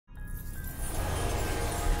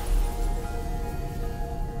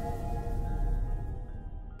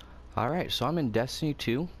Alright, so I'm in Destiny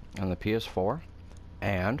 2 on the PS4,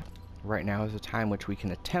 and right now is the time which we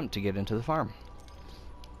can attempt to get into the farm.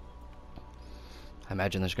 I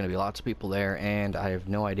imagine there's going to be lots of people there, and I have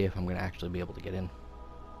no idea if I'm going to actually be able to get in.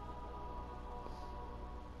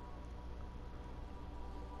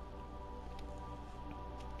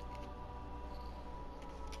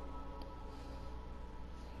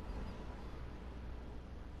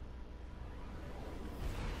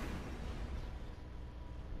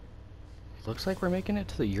 Looks like we're making it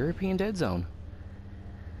to the European Dead Zone.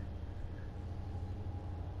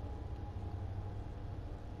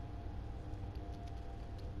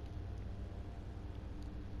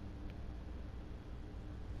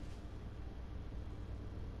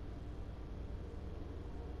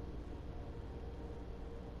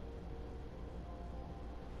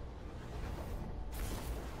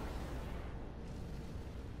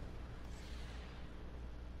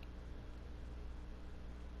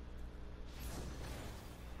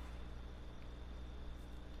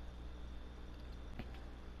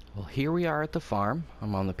 Well, here we are at the farm.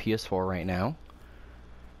 I'm on the PS4 right now.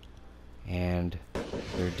 And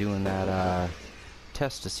they're doing that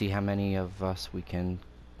test to see how many of us we can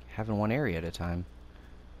have in one area at a time.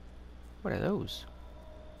 What are those?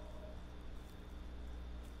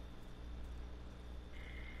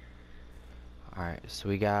 Alright, so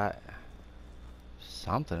we got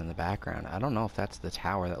something in the background. I don't know if that's the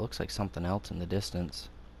tower. That looks like something else in the distance.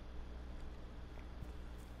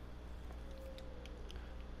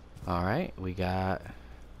 Alright, we got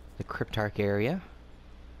the Cryptarch area.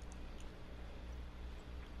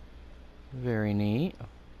 Very neat. I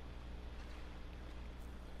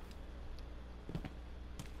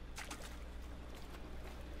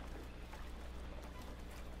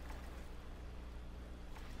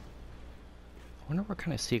wonder what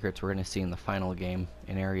kind of secrets we're going to see in the final game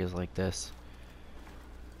in areas like this.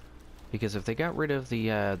 Because if they got rid of the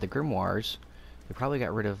grimoires, they probably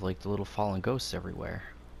got rid of like the little fallen ghosts everywhere.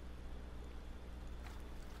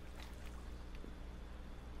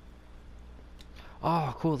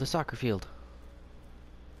 Oh, cool, the soccer field.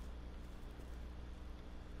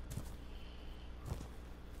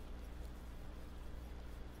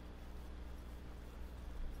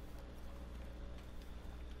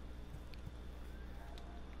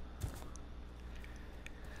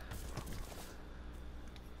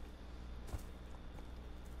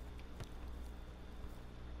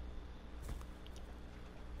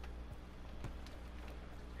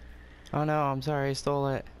 Oh no, I'm sorry, I stole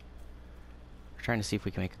it. We're trying to see if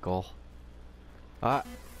we can make a goal. Ah,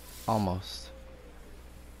 almost.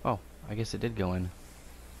 Oh, I guess it did go in.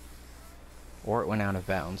 Or it went out of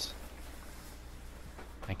bounds.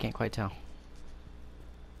 I can't quite tell.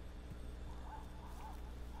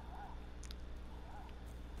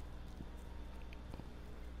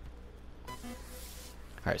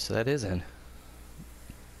 Alright, so that is in.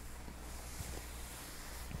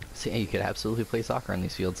 See, you could absolutely play soccer on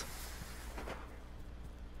these fields.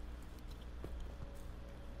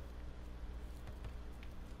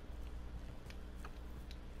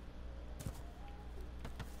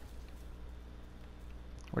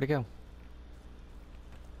 Where'd it go?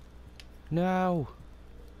 No!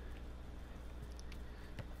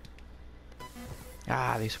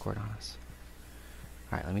 Ah, they scored on us.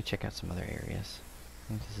 Alright, let me check out some other areas. I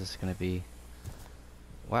think this is gonna be...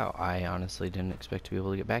 Wow, I honestly didn't expect to be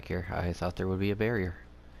able to get back here. I thought there would be a barrier.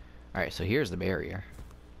 Alright, so here's the barrier.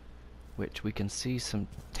 Which we can see some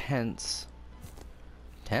tents.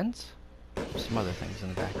 Tents? Some other things in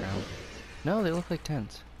the background. No, they look like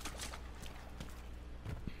tents.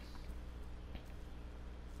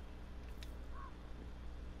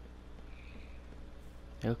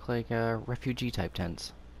 They look like refugee type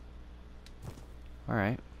tents.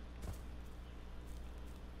 Alright.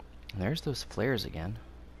 There's those flares again.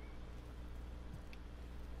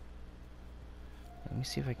 Let me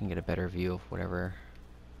see if I can get a better view of whatever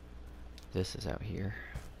this is out here.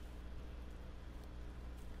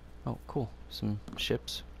 Oh, cool. Some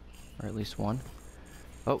ships. Or at least one.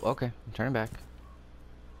 Oh, okay. I'm turning back.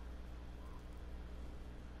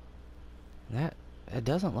 It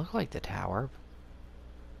doesn't look like the tower.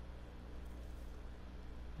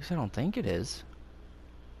 At least I don't think it is.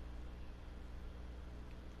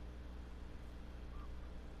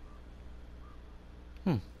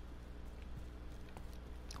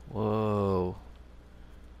 Whoa.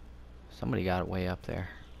 Somebody got it way up there.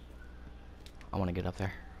 I want to get up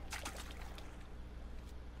there.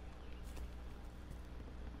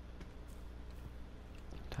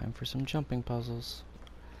 Time for some jumping puzzles.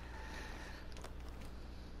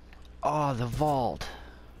 Oh, the vault.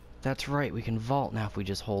 That's right, we can vault now if we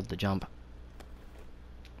just hold the jump.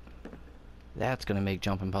 That's gonna make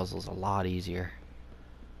jumping puzzles a lot easier.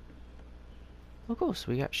 Oh cool,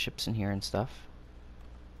 so we got ships in here and stuff.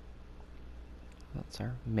 That's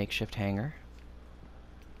our makeshift hangar.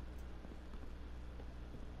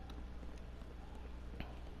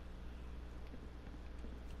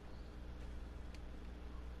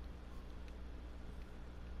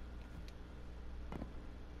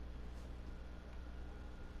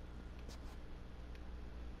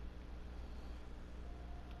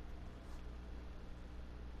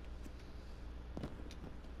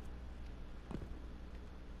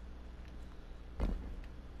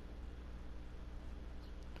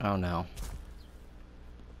 Oh no.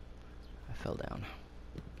 I fell down.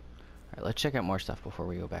 Alright, let's check out more stuff before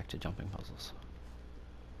we go back to jumping puzzles.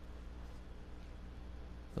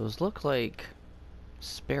 Those look like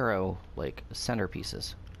sparrow, like,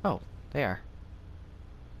 centerpieces. Oh, they are.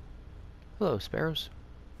 Hello, sparrows.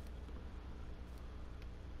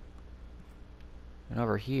 And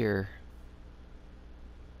over here...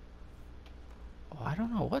 Oh, I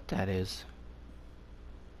don't know what that is.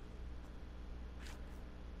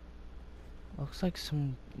 Looks like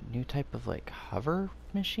some new type of, like, hover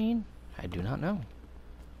machine? I do not know.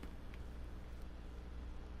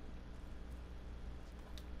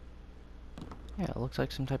 Yeah, it looks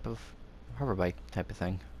like some type of hover bike type of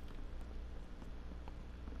thing.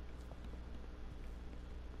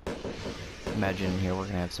 Imagine here we're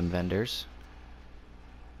gonna have some vendors.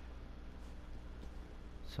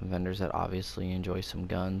 Some vendors that obviously enjoy some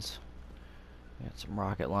guns. We got some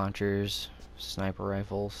rocket launchers, sniper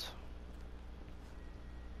rifles,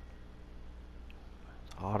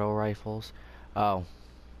 auto rifles. Oh.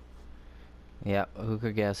 Yep, who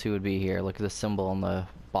could guess who would be here? Look at the symbol on the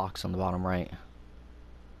box on the bottom right.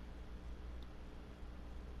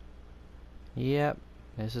 Yep,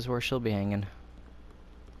 this is where she'll be hanging.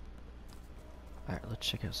 Alright, let's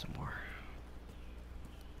check out some more.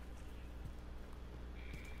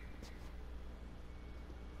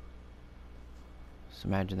 So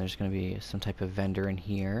imagine there's going to be some type of vendor in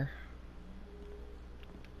here.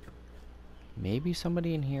 Maybe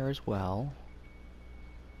somebody in here as well.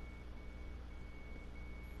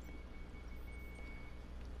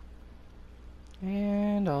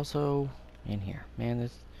 And also in here. Man,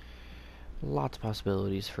 there's lots of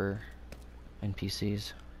possibilities for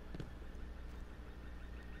NPCs.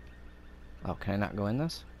 Oh, can I not go in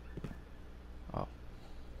this? Oh.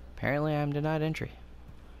 Apparently I'm denied entry.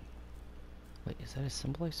 Wait, is that a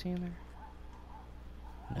symbol I see in there?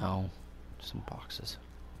 No. Some boxes.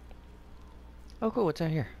 Oh cool, what's out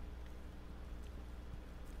here?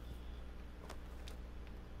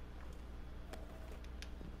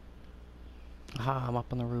 Aha, I'm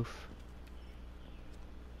up on the roof.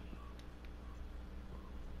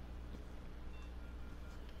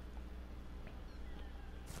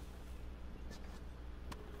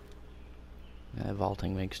 Yeah,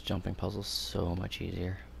 vaulting makes jumping puzzles so much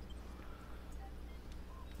easier.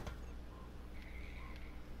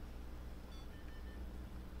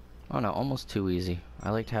 Oh no, almost too easy.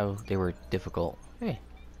 I liked how they were difficult. Hey,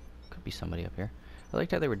 could be somebody up here. I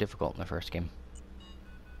liked how they were difficult in the first game.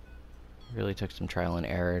 Really took some trial and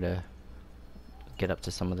error to get up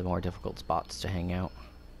to some of the more difficult spots to hang out.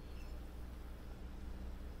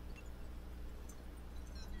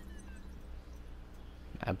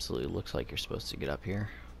 Absolutely looks like you're supposed to get up here.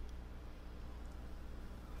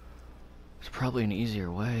 There's probably an easier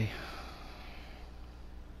way.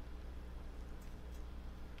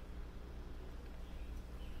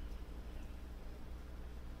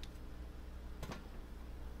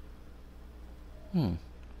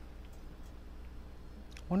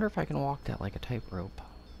 Wonder if I can walk that like a tightrope.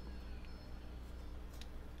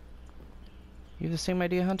 You have the same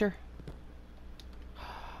idea, Hunter?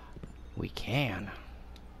 We can.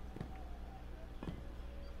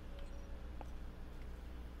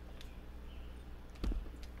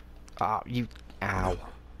 Ah, you... Ow.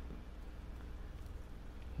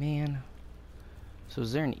 Man. So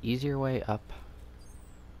is there an easier way up?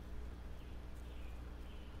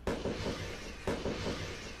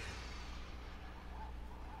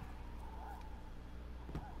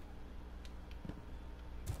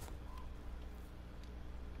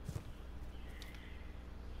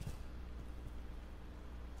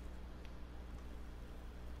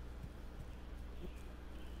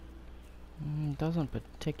 Doesn't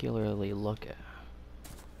particularly look it.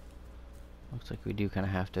 Looks like we do kind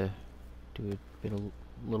of have to do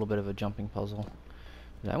little bit of a jumping puzzle.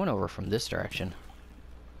 I went over from this direction.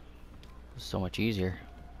 It was so much easier.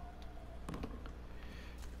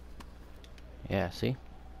 Yeah, see?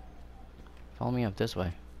 Follow me up this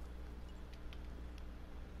way.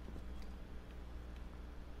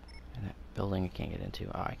 And that building I can't get into.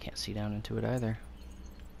 Oh, I can't see down into it either.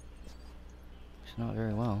 It's not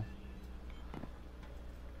very well.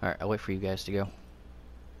 Alright, I'll wait for you guys to go.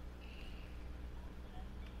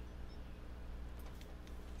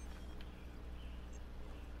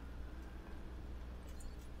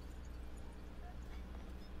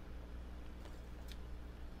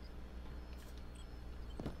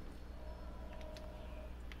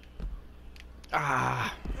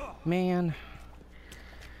 Ah, man.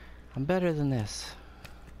 I'm better than this.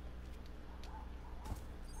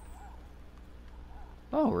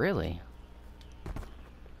 Oh, really?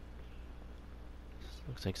 This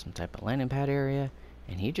looks like some type of landing pad area.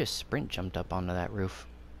 And he just sprint jumped up onto that roof.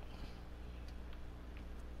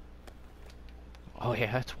 Oh yeah,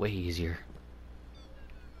 that's way easier.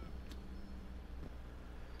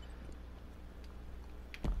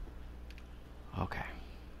 Okay.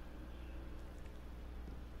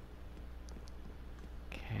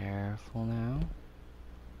 Careful now.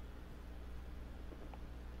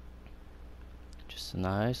 Just a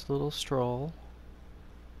nice little stroll.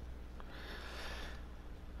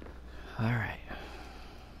 Alright.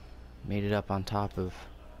 Made it up on top of...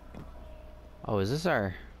 Oh, is this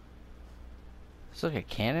our... Is this like a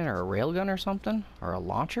cannon or a railgun or something? Or a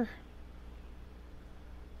launcher?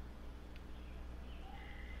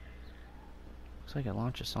 Looks like it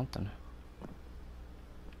launches something.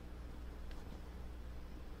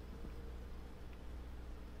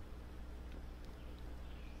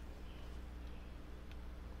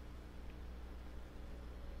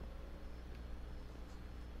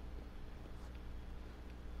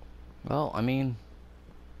 Well, I mean,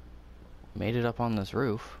 made it up on this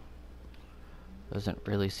roof. Doesn't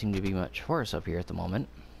really seem to be much for us up here at the moment.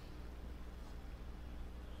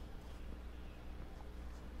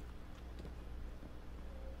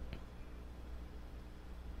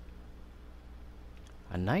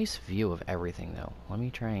 A nice view of everything, though. Let me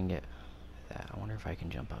try and get that. I wonder if I can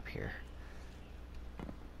jump up here.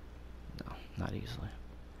 No, not easily.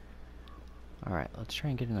 Alright, let's try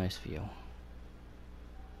and get a nice view.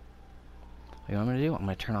 You know what I'm gonna do? I'm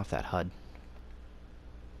gonna turn off that HUD.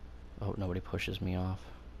 I hope nobody pushes me off.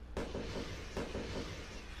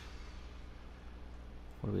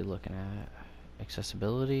 What are we looking at?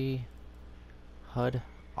 Accessibility. HUD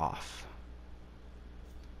off.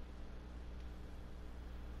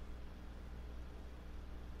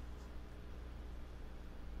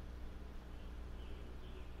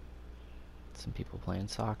 Some people playing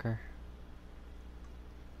soccer.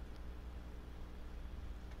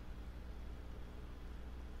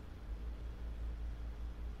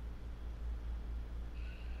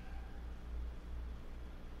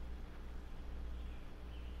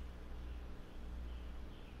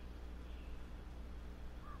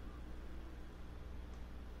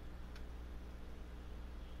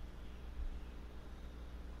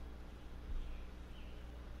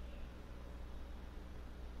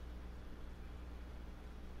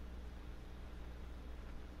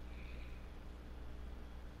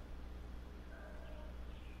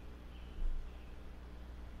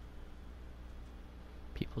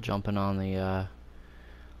 People jumping on the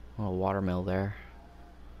little watermill there.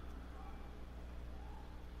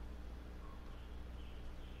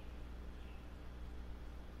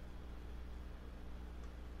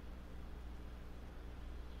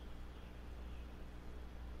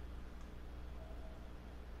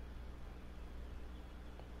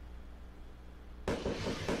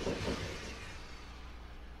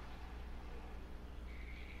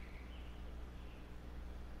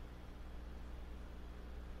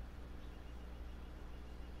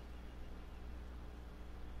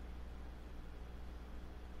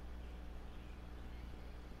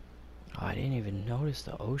 Oh, I didn't even notice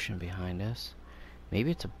the ocean behind us.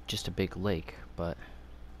 Maybe it's just a big lake, but...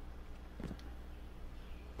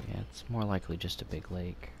 yeah, it's more likely just a big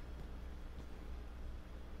lake.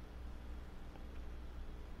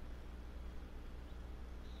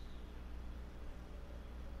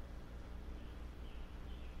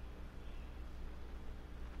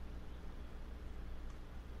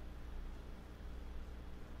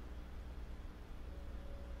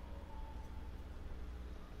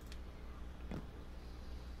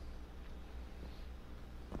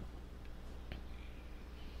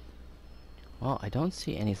 Well, I don't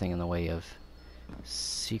see anything in the way of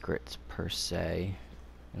secrets per se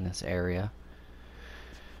in this area.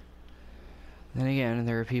 Then again,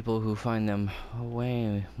 there are people who find them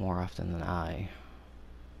way more often than I.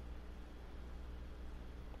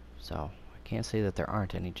 So, I can't say that there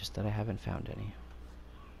aren't any, just that I haven't found any.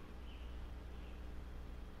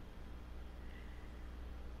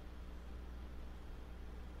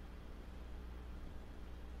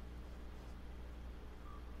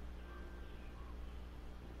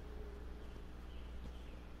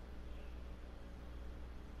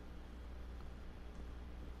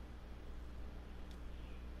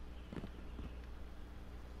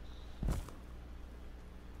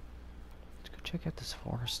 check out this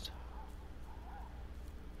forest.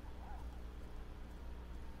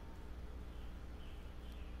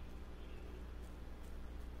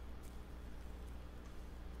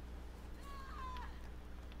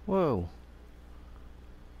 Whoa.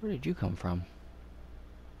 Where did you come from?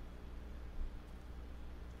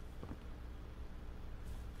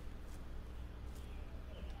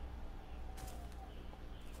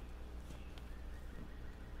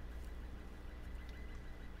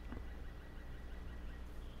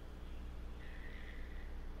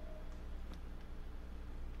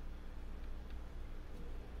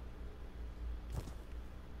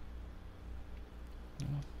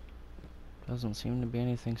 Doesn't seem to be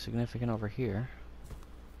anything significant over here.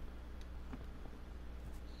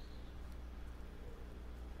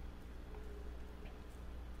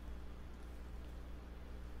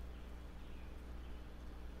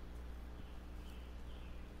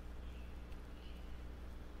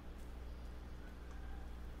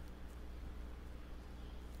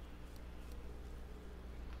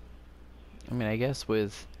 I mean, I guess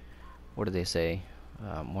with, what do they say,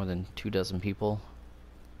 more than 24 people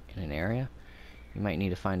in an area, you might need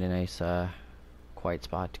to find a nice, quiet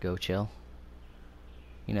spot to go chill.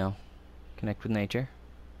 You know, connect with nature.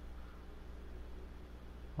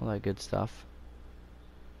 All that good stuff.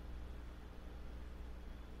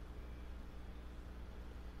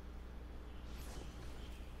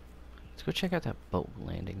 Let's go check out that boat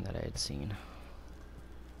landing that I had seen.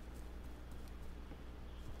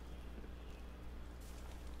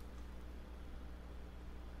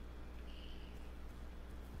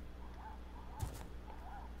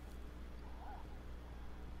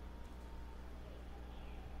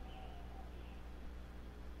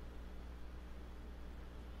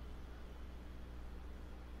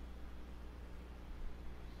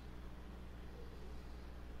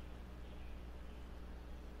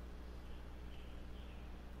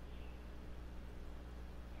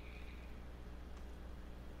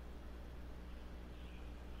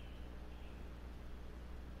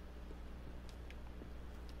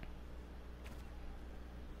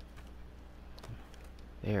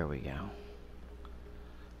 There we go.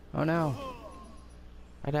 Oh no!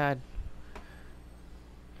 I died.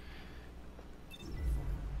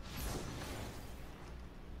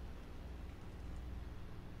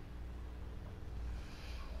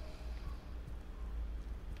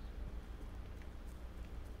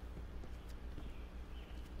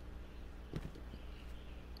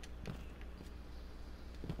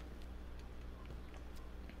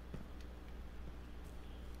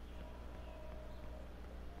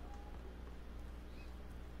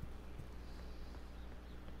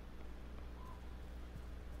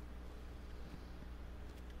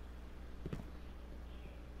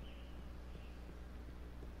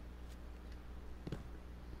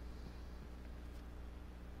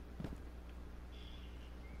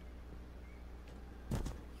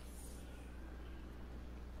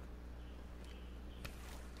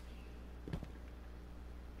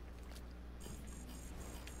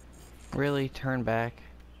 Really? Turn back?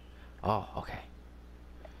 Oh, okay.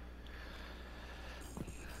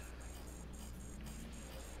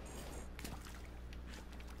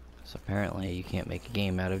 So apparently you can't make a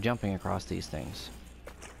game out of jumping across these things,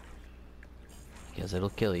 because it'll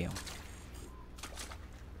kill you.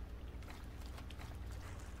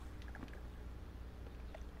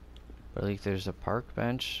 But at least there's a park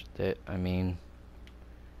bench that, I mean,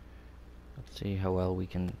 let's see how well we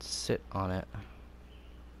can sit on it.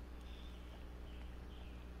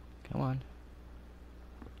 Come on.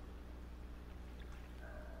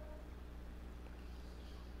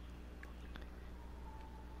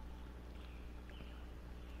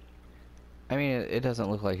 I mean, it doesn't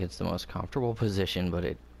look like it's the most comfortable position, but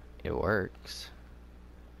it works.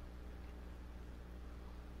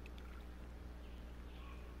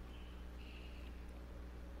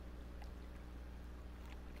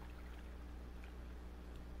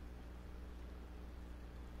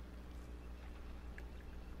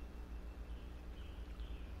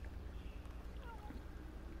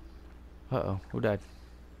 Uh-oh, who died?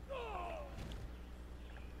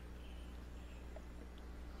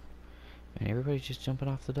 And everybody's just jumping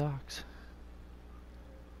off the docks.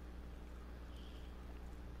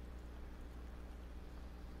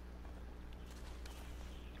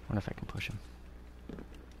 I wonder if I can push him.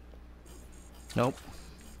 Nope.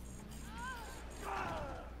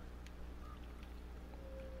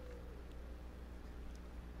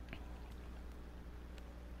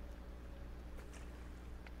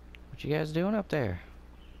 What you guys doing up there?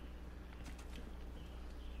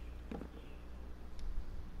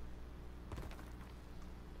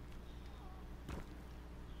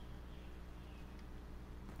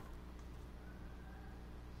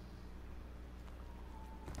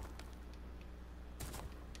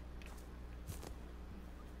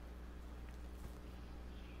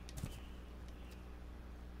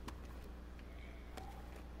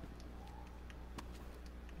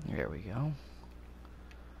 we go.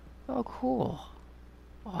 Oh, cool.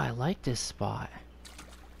 Oh, I like this spot.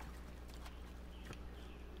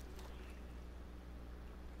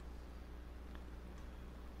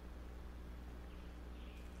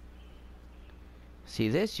 See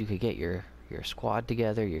this? You could get your squad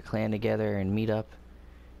together, your clan together, and meet up.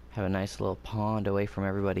 Have a nice little pond away from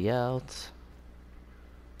everybody else.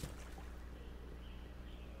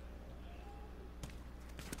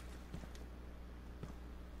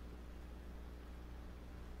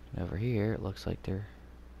 And over here, it looks like they're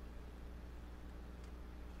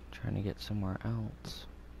trying to get somewhere else.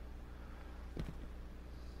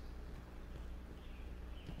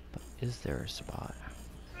 But is there a spot?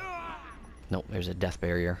 Nope, there's a death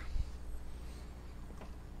barrier.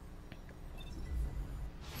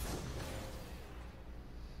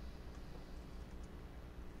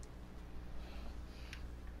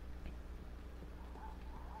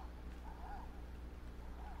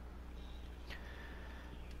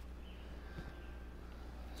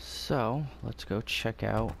 So, let's go check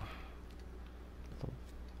out the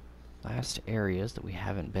last areas that we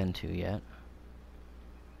haven't been to yet.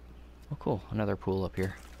 Oh cool, another pool up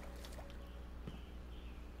here.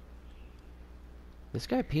 This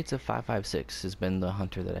guy Pizza556 has been the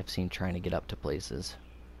hunter that I've seen trying to get up to places.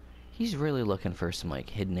 He's really looking for some like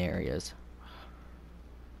hidden areas.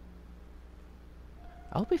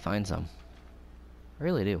 I hope he finds some. I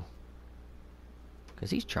really do. Because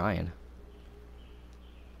he's trying.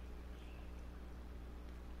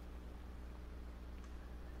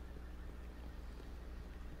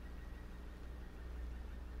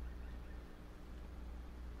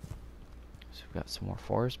 So we've got some more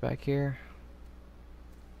forest back here.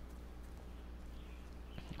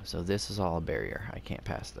 So this is all a barrier. I can't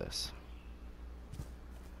pass this.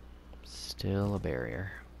 Still a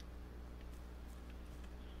barrier.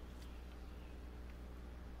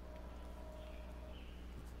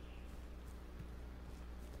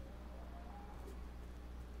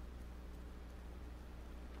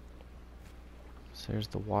 So there's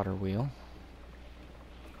the water wheel.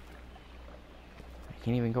 I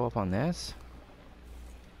can't even go up on this.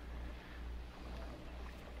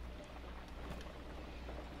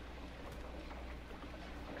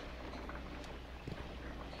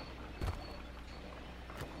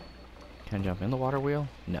 Can I jump in the water wheel?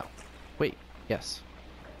 No. Wait, yes.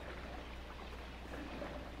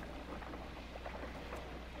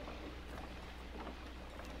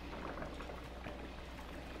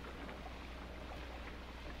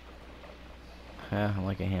 I'm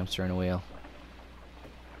like a hamster in a wheel.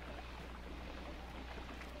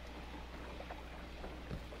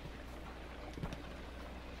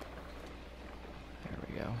 There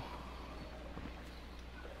we go.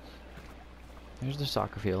 There's the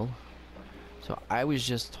soccer field. So I was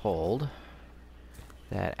just told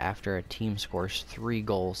that after a team scores 3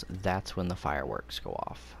 goals, that's when the fireworks go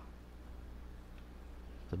off.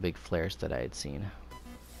 The big flares that I had seen.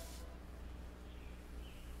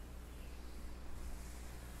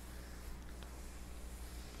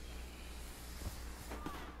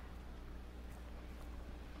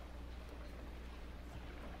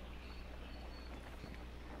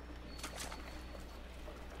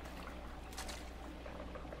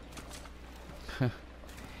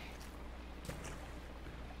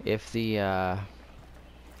 If the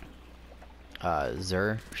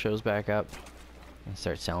Xur shows back up and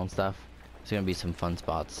starts selling stuff, there's gonna be some fun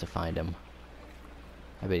spots to find him.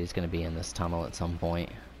 I bet he's gonna be in this tunnel at some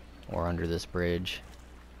point, or under this bridge.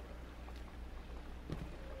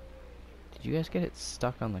 Did you guys get it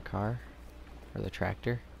stuck on the car? Or the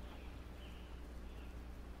tractor?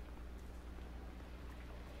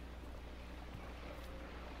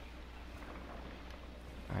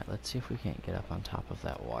 Alright, let's see if we can't get up on top of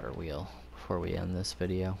that water wheel before we end this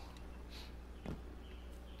video.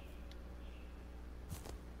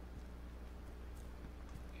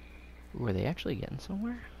 Ooh, are they actually getting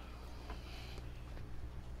somewhere?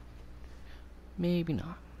 Maybe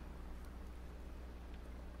not.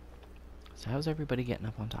 So how's everybody getting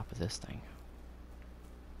up on top of this thing?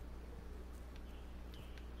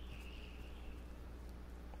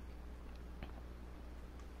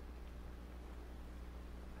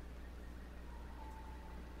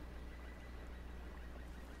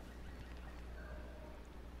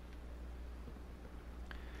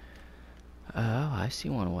 Oh, I see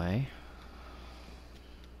one way.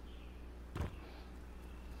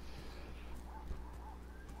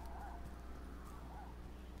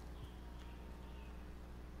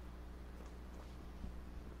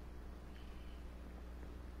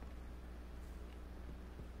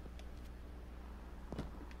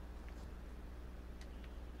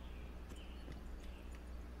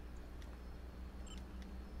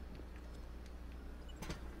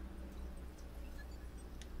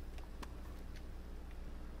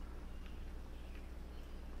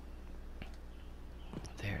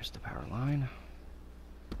 There's the power line.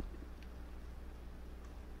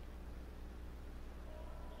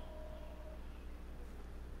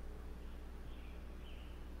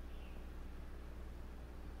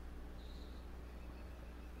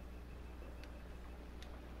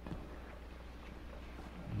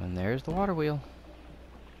 And there's the water wheel.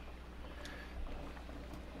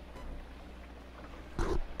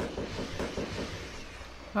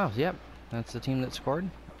 Oh, yep. That's the team that scored.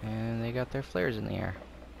 And they got their flares in the air.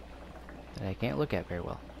 That I can't look at very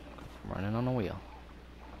well. I'm running on a wheel.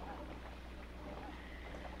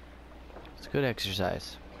 It's good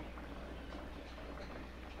exercise.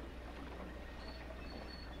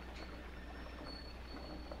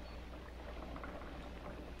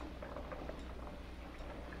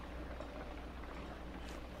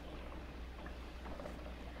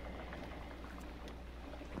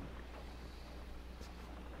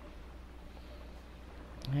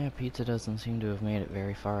 Yeah, pizza doesn't seem to have made it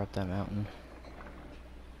very far up that mountain.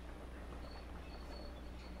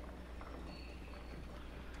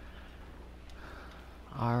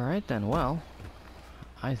 Alright then, well,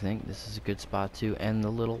 I think this is a good spot to end the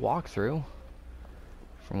little walkthrough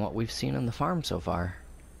from what we've seen on the farm so far.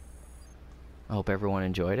 I hope everyone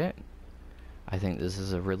enjoyed it. I think this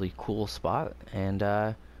is a really cool spot, and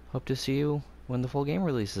hope to see you when the full game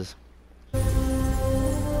releases.